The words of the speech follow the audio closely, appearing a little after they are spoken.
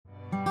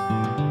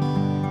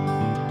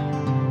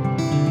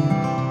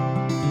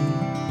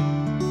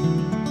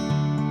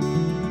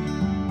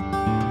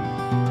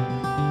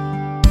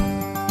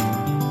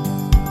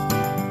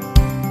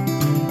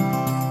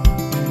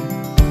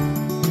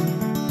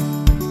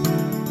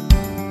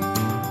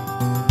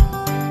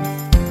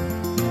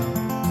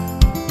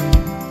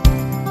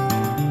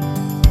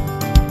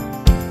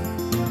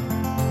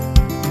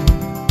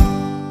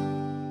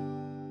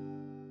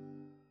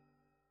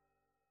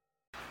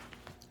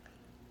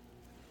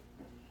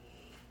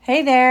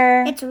Hey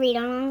there. It's Read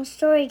On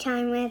Story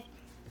Time with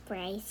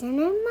Bryson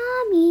and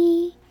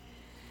Mommy.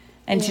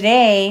 And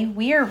today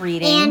we are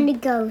reading...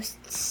 And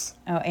Ghosts.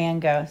 Oh,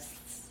 and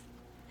Ghosts.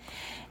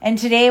 And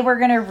today we're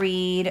going to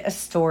read a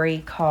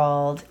story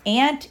called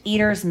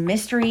Anteater's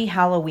Mystery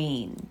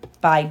Halloween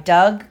by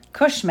Doug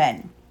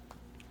Cushman.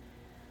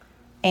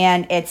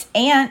 And it's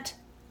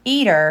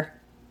Anteater,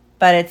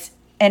 but it's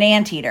an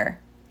anteater.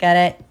 Get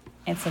it?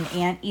 It's an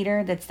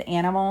anteater. That's the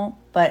animal,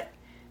 but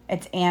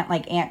it's ant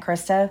like Aunt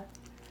Krista.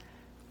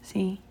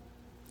 See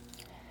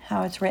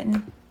how it's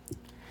written?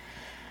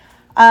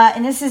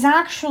 And this is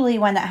actually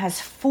one that has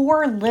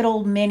 4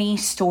 little mini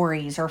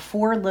stories or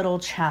 4 little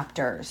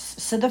chapters.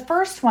 So the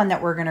first one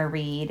that we're going to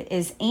read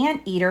is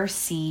Anteater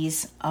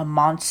Sees a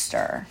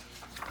Monster.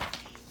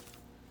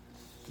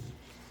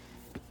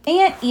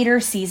 Anteater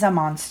sees a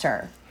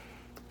monster.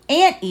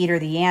 Anteater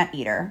the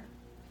anteater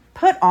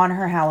put on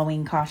her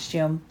Halloween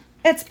costume.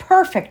 It's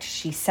perfect,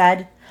 she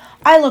said.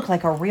 I look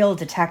like a real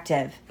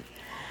detective.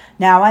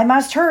 Now I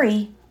must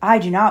hurry. I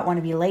do not want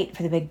to be late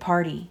for the big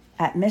party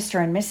at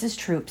Mr. and Mrs.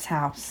 Troop's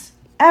house.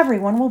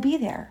 Everyone will be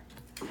there.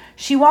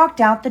 She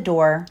walked out the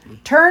door,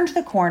 turned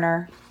the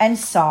corner, and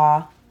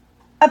saw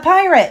a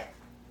pirate.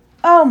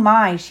 Oh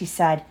my, she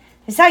said.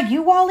 Is that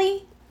you,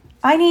 Wally?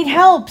 I need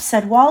help,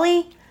 said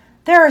Wally.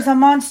 There is a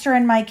monster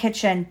in my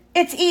kitchen.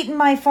 It's eaten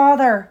my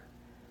father.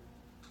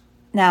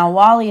 Now,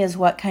 Wally is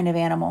what kind of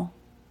animal?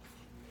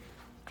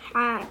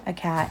 Cat. A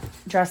cat,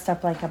 dressed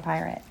up like a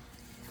pirate.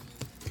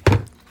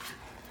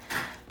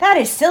 That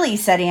is silly,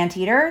 said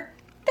Anteater.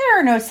 There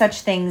are no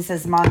such things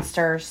as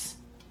monsters.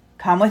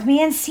 Come with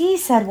me and see,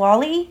 said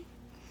Wally.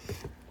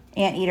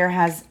 Anteater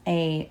has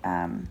a,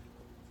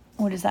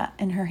 what is that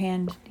in her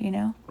hand? Do you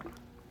know?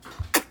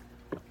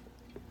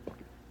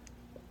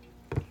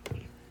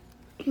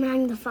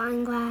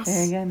 Magnifying glass.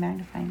 There you go,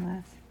 magnifying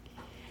glass.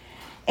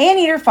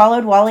 Anteater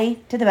followed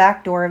Wally to the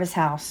back door of his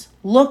house.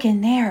 Look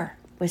in there,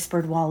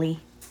 whispered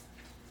Wally.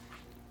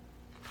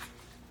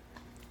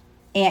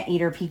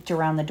 Anteater peeked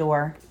around the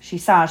door. She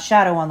saw a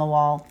shadow on the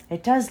wall.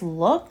 It does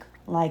look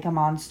like a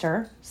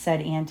monster,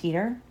 said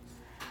Anteater.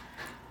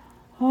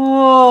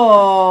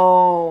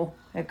 Oh,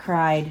 it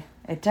cried.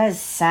 It does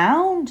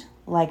sound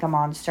like a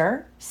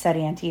monster, said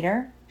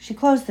Anteater. She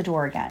closed the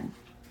door again.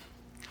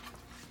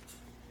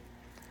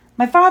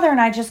 My father and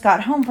I just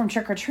got home from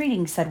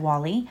trick-or-treating, said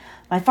Wally.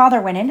 My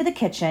father went into the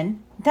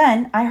kitchen.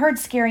 Then I heard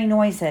scary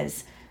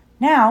noises.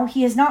 Now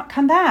he has not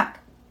come back.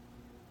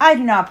 I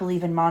do not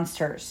believe in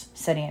monsters,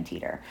 said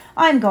Anteater.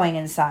 I'm going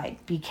inside.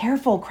 Be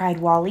careful,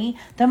 cried Wally.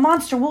 The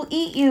monster will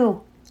eat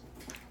you.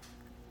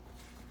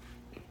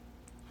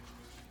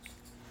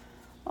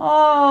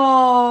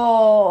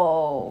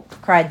 Oh,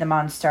 cried the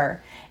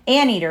monster.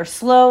 Anteater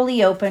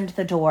slowly opened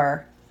the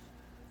door.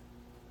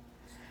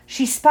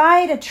 She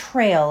spied a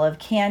trail of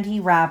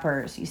candy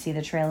wrappers. You see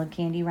the trail of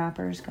candy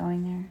wrappers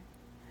going there?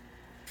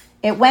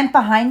 It went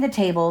behind the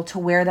table to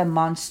where the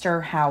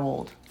monster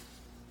howled.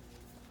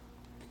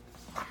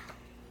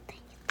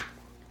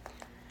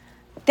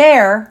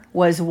 There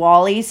was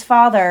Wally's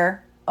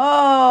father.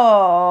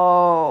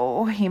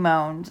 Oh, he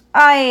moaned.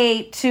 I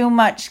ate too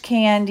much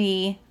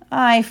candy.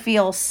 I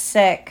feel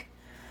sick.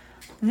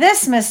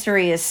 This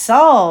mystery is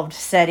solved,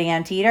 said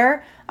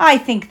Anteater. I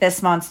think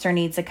this monster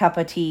needs a cup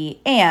of tea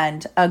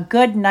and a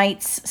good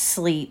night's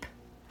sleep.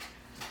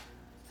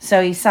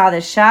 So he saw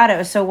the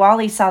shadow. So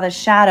Wally saw the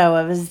shadow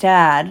of his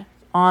dad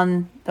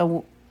on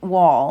the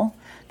wall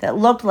that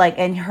looked like,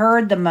 and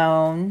heard the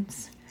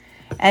moans.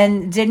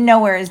 And didn't know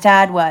where his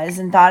dad was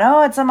and thought,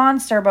 oh, it's a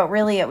monster. But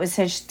really it was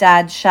his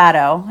dad's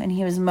shadow. And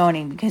he was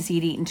moaning because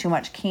he'd eaten too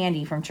much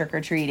candy from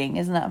trick-or-treating.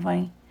 Isn't that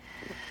funny?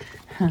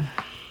 All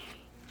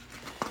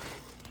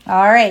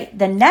right.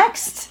 The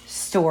next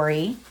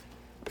story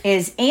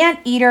is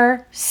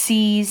Anteater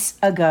Sees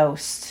a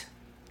Ghost.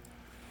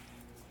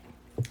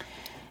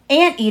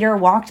 Anteater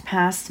walked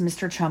past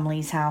Mr.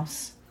 Chumley's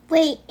house.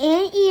 Wait,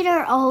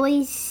 Anteater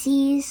always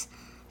sees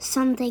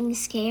something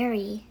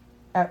scary.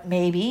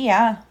 Maybe,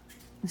 yeah.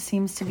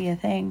 Seems to be a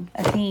theme.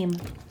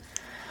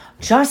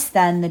 Just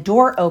then, the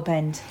door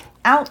opened.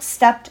 Out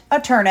stepped a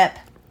turnip.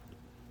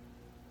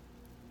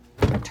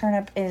 A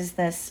turnip is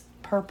this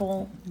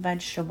purple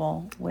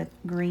vegetable with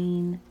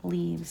green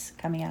leaves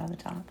coming out of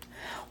the top.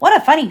 What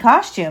a funny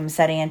costume,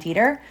 said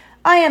Anteater.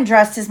 I am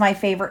dressed as my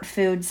favorite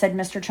food, said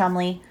Mr.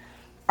 Chumley.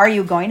 Are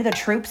you going to the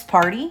Troop's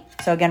party?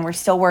 So again, we're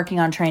still working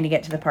on trying to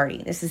get to the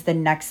party. This is the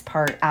next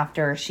part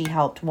after she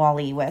helped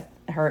Wally with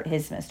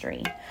his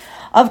mystery.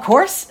 Of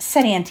course,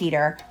 said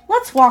Anteater.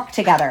 Let's walk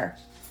together.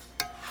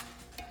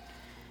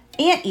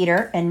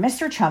 Anteater and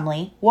Mr.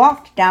 Chumley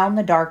walked down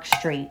the dark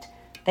street.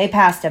 They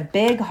passed a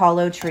big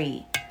hollow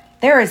tree.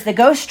 There is the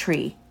ghost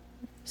tree,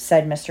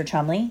 said Mr.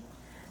 Chumley.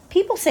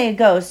 People say a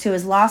ghost who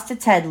has lost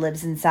its head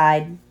lives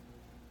inside.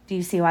 Do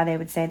you see why they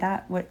would say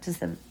that? What does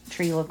the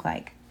tree look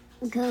like?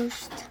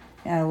 Ghost.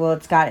 Well,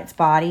 it's got its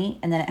body,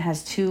 and then it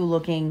has 2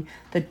 looking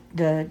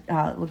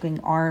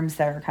arms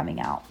that are coming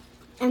out.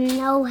 And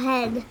no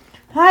head.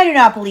 I do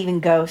not believe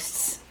in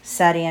ghosts,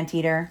 said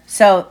Anteater.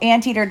 So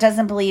Anteater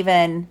doesn't believe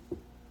in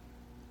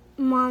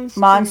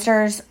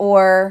monsters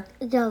or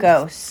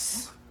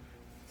ghosts.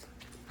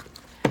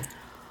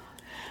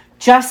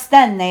 Just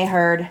then they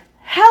heard,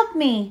 "Help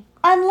me!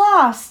 I'm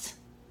lost!"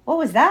 "What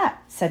was that?"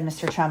 said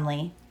Mr.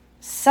 Chumley.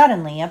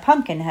 Suddenly, a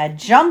pumpkin head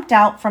jumped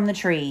out from the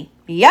tree.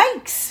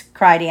 "Yikes!"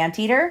 cried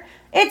Anteater.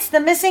 "It's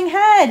the missing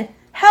head!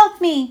 Help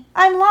me!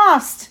 I'm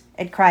lost!"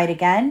 it cried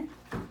again.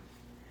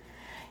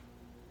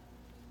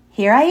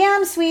 "Here I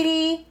am,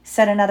 sweetie,"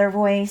 said another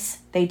voice.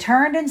 They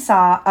turned and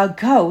saw a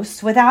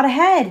ghost without a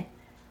head.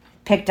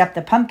 Picked up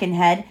the pumpkin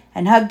head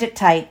and hugged it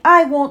tight.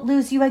 "I won't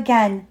lose you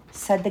again,"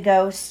 said the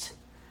ghost.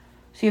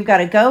 So you've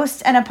got a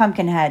ghost and a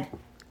pumpkin head.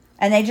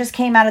 And they just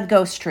came out of the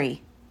ghost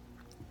tree.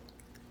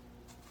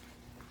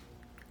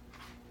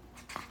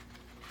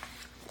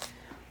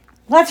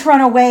 "Let's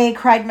run away,"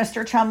 cried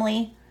Mr.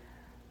 Chumley.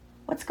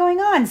 "What's going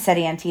on?" said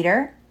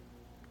Anteater.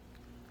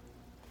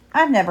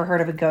 "I've never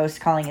heard of a ghost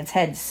calling its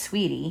head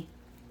sweetie.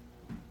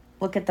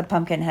 Look at the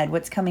pumpkin head.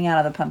 What's coming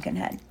out of the pumpkin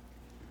head?"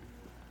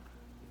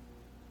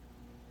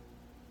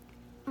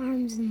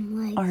 Arms and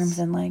legs. Arms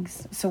and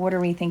legs. So what are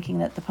we thinking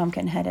that the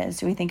pumpkin head is?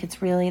 Do we think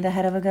it's really the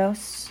head of a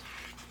ghost?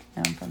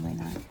 No, probably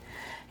not.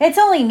 "It's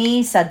only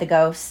me," said the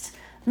ghost.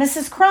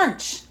 "Mrs.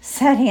 Crunch,"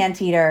 said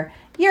Anteater.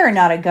 "You're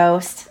not a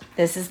ghost.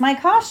 This is my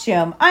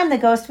costume. I'm the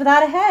ghost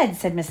without a head,"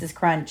 said Mrs.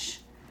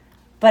 Crunch.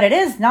 "But it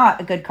is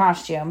not a good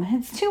costume.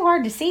 It's too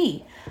hard to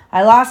see.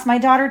 I lost my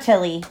daughter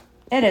Tilly."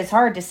 "It is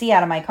hard to see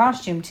out of my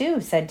costume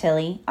too," said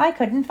Tilly. "I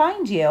couldn't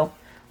find you."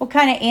 What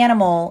kind of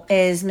animal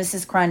is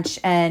Mrs. Crunch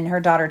and her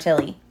daughter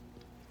Tilly?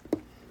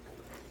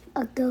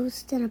 A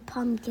ghost and a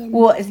pumpkin.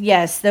 Well,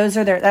 yes,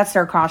 that's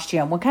their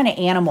costume. What kind of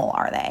animal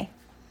are they?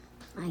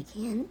 I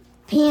can't.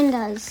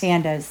 Pandas.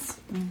 Pandas.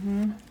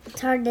 Mm-hmm.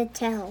 It's hard to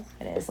tell.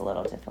 It is a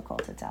little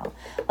difficult to tell.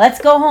 "Let's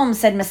go home,"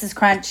 said Mrs.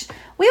 Crunch.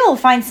 "We will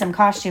find some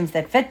costumes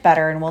that fit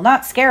better and will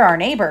not scare our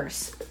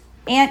neighbors."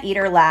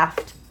 Anteater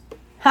laughed.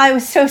 "I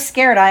was so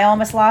scared I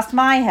almost lost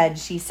my head,"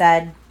 she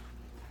said.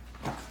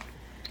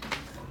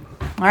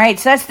 All right,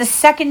 so that's the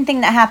second thing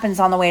that happens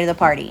on the way to the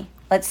party.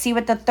 Let's see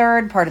what the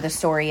third part of the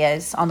story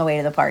is on the way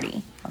to the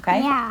party,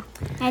 okay? Yeah,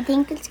 I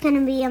think it's going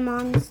to be a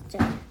monster.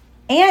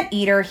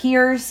 Anteater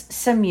hears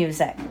some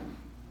music.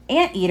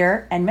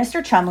 Anteater and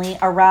Mr. Chumley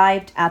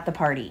arrived at the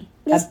party.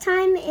 This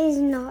time is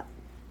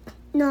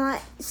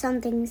not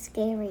something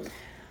scary.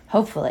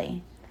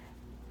 Hopefully.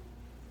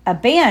 A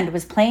band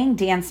was playing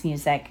dance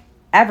music.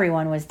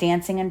 Everyone was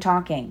dancing and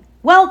talking.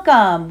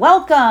 "Welcome,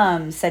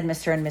 welcome," said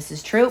Mr. and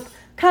Mrs. Troop.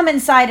 "Come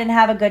inside and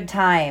have a good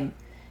time."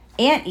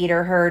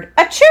 Anteater heard,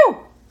 "Achoo!"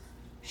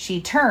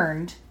 She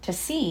turned to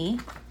see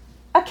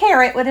a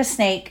carrot with a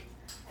snake.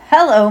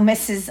 "Hello,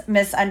 Miss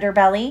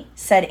Underbelly,"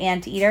 said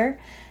Anteater.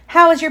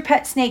 "How is your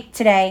pet snake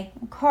today?"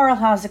 "Carl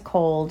has a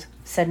cold,"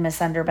 said Miss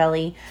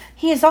Underbelly.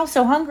 "He is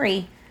also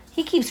hungry.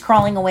 He keeps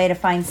crawling away to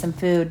find some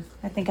food.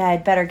 I think I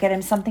had better get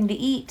him something to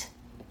eat."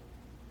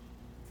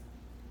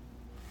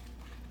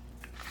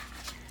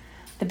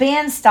 The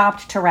band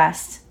stopped to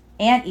rest.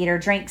 Anteater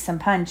drank some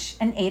punch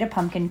and ate a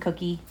pumpkin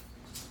cookie.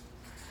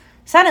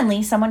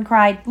 Suddenly, someone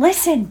cried,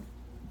 "Listen!"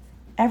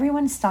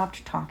 Everyone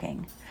stopped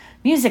talking.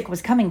 Music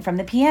was coming from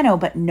the piano,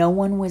 but no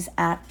one was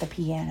at the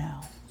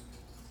piano.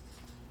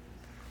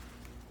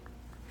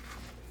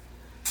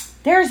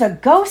 "There's a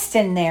ghost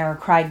in there,"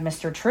 cried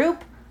Mr.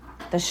 Troop.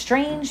 The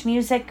strange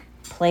music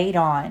played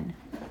on.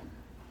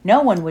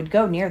 No one would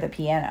go near the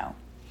piano.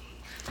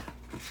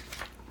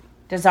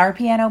 Does our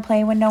piano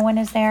play when no one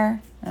is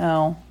there?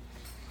 No.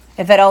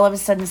 If it all of a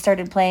sudden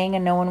started playing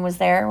and no one was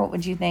there, what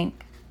would you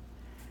think?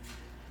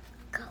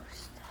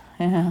 Ghost.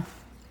 Yeah.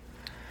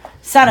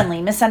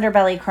 Suddenly, Miss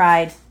Underbelly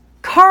cried,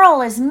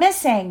 "Carl is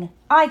missing!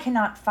 I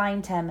cannot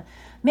find him.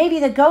 Maybe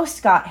the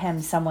ghost got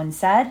him," someone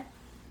said.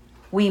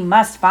 "We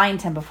must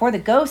find him before the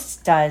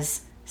ghost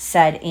does,"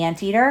 said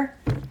Anteater.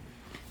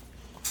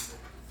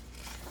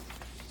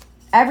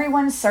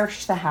 Everyone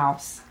searched the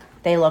house.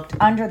 They looked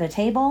under the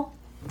table.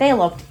 They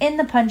looked in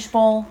the punch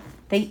bowl.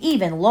 They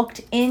even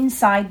looked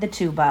inside the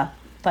tuba,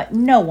 but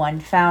no one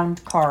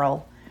found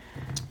Carl.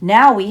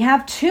 "Now we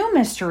have two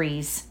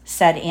mysteries,"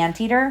 said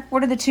Anteater.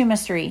 What are the two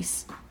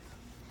mysteries?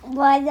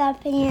 Why the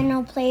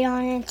piano played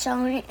on its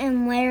own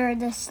and where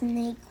the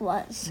snake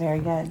was. Very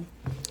good.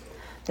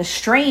 The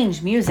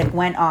strange music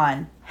went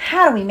on.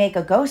 "How do we make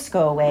a ghost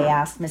go away?"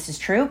 asked Mrs.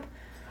 Troop.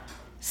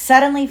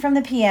 Suddenly from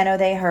the piano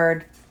they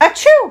heard,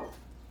 "Achoo!"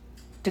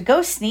 "Do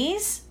ghosts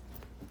sneeze?"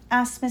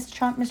 asked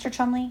Mr.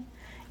 Chumley.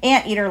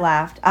 Anteater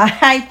laughed.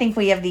 "I think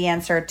we have the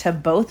answer to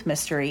both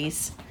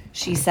mysteries,"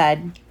 she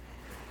said.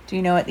 Do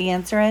you know what the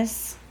answer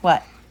is?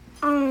 What?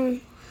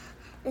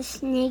 The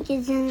snake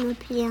is in the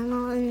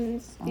piano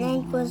and the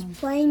snake was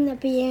playing the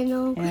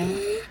piano.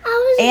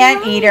 Yeah.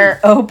 Anteater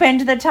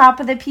opened the top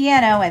of the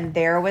piano and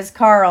there was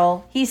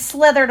Carl. He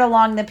slithered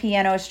along the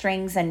piano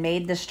strings and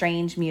made the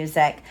strange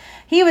music.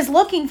 "He was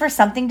looking for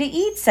something to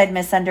eat," said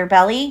Miss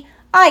Underbelly.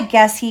 "I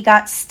guess he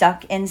got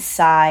stuck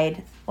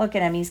inside." Look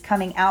at him. He's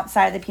coming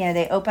outside of the piano.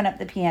 They open up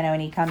the piano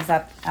and he comes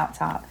up out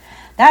top.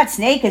 "That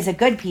snake is a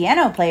good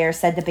piano player,"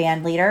 said the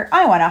band leader.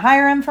 "I want to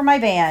hire him for my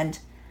band."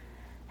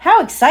 "How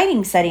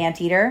exciting," said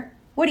Anteater.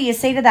 What do you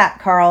say to that,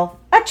 Carl?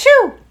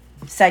 Achoo,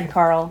 said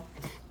Carl.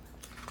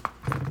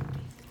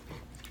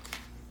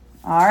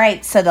 All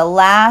right, so the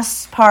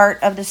last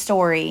part of the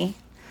story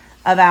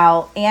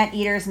about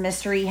Anteater's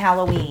Mystery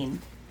Halloween.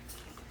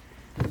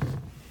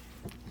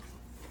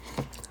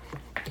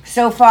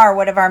 So far,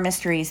 what have our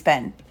mysteries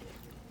been?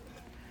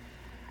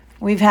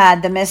 We've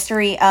had the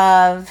mystery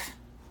of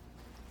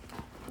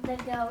the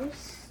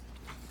ghost,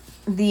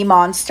 the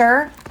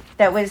monster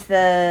that was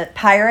the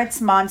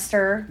pirate's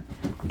monster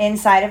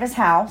inside of his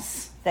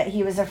house, that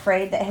he was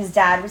afraid that his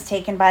dad was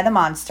taken by the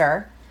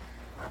monster.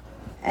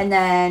 And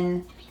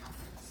then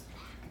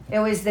it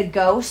was the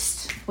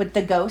ghost with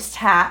the ghost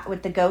hat,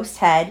 with the ghost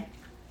head.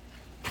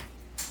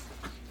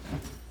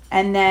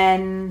 And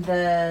then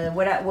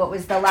what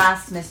was the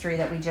last mystery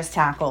that we just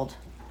tackled?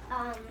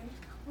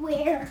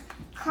 Where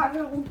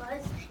Carl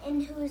was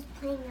and who was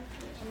playing the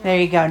piano. There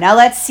you go. Now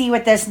let's see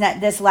what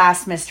this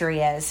last mystery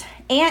is.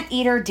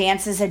 Anteater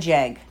dances a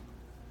jig.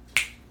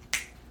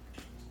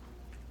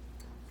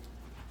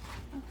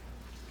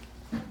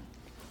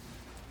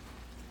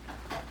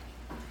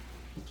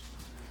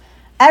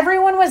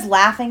 Everyone was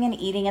laughing and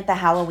eating at the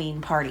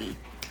Halloween party.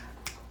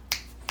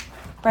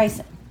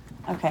 Bryson.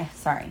 Okay,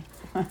 sorry.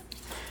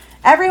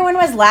 Everyone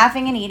was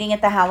laughing and eating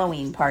at the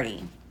Halloween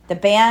party. The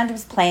band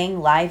was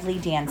playing lively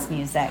dance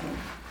music.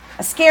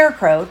 A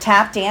scarecrow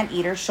tapped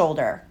Anteater's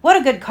shoulder. "What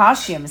a good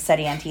costume,"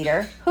 said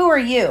Anteater. "Who are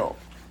you?"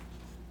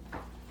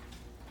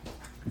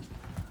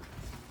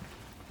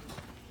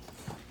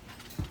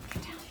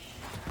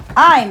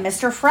 "I'm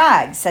Mr.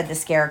 Frag," said the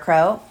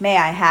scarecrow. "May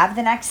I have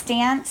the next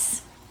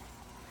dance?"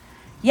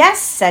 "Yes,"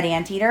 said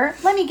Anteater.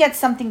 "Let me get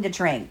something to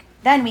drink.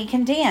 Then we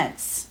can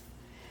dance."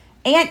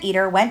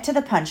 Anteater went to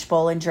the punch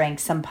bowl and drank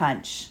some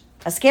punch.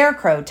 A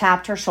scarecrow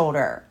tapped her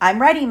shoulder. "I'm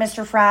ready,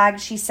 Mr. Frag,"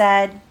 she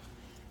said.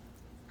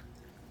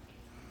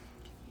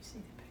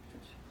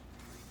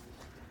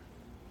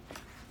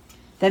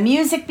 The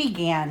music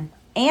began.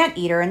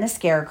 Anteater and the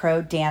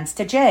scarecrow danced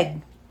a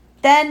jig.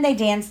 Then they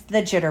danced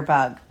the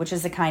jitterbug, which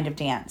is a kind of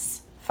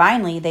dance.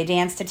 Finally, they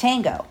danced a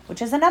tango,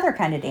 which is another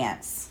kind of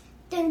dance.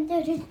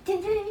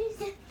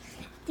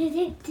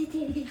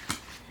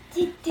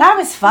 "That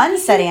was fun,"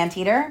 said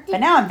Anteater, "but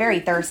now I'm very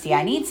thirsty.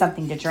 I need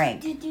something to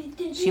drink."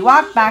 She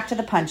walked back to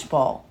the punch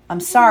bowl. "I'm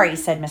sorry,"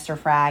 said Mr.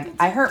 Frag.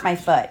 "I hurt my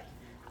foot.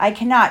 I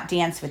cannot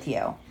dance with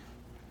you."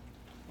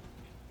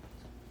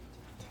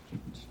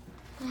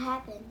 What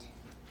happened?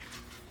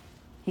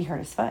 He hurt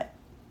his foot.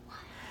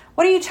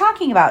 "What are you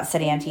talking about?"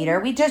 said Anteater.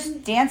 "We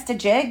just danced a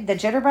jig, the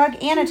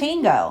jitterbug, and a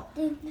tango."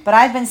 "But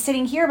I've been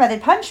sitting here by the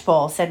punch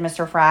bowl," said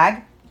Mr.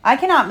 Frag. "I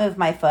cannot move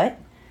my foot."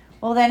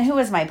 "Well, then who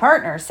is my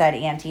partner?" said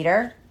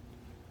Anteater.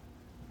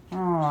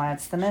 Oh,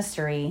 that's the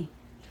mystery,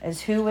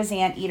 is who was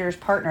Anteater's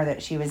partner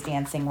that she was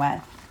dancing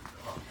with.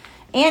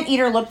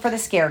 Anteater looked for the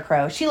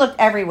scarecrow. She looked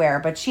everywhere,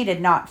 but she did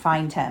not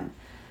find him.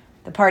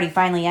 The party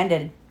finally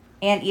ended.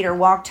 Anteater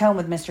walked home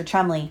with Mr.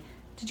 Chumley.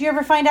 "Did you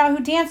ever find out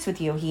who danced with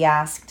you?" he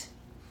asked.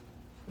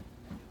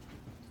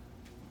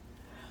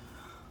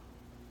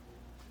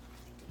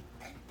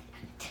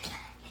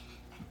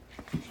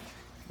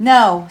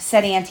 "No,"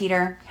 said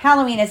Anteater.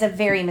 "Halloween is a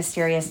very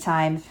mysterious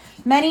time.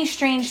 Many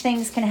strange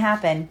things can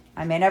happen.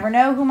 I may never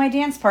know who my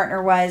dance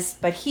partner was,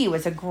 but he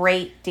was a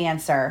great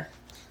dancer."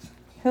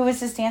 Who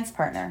was his dance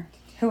partner?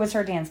 Who was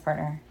her dance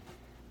partner?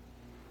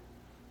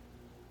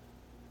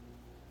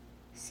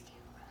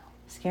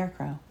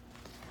 Scarecrow.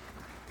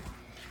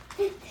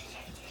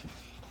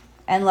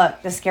 And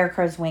look, the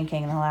scarecrow's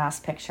winking in the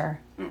last picture.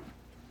 Look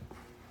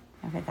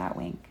at that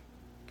wink.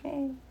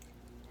 Okay.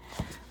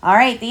 All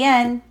right, the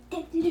end.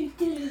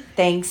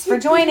 Thanks for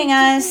joining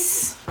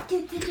us.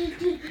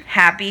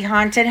 Happy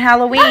Haunted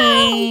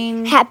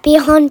Halloween. Happy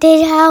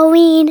Haunted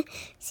Halloween.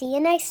 See you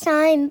next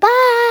time.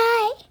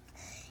 Bye.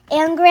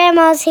 And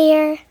Grandma's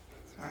here.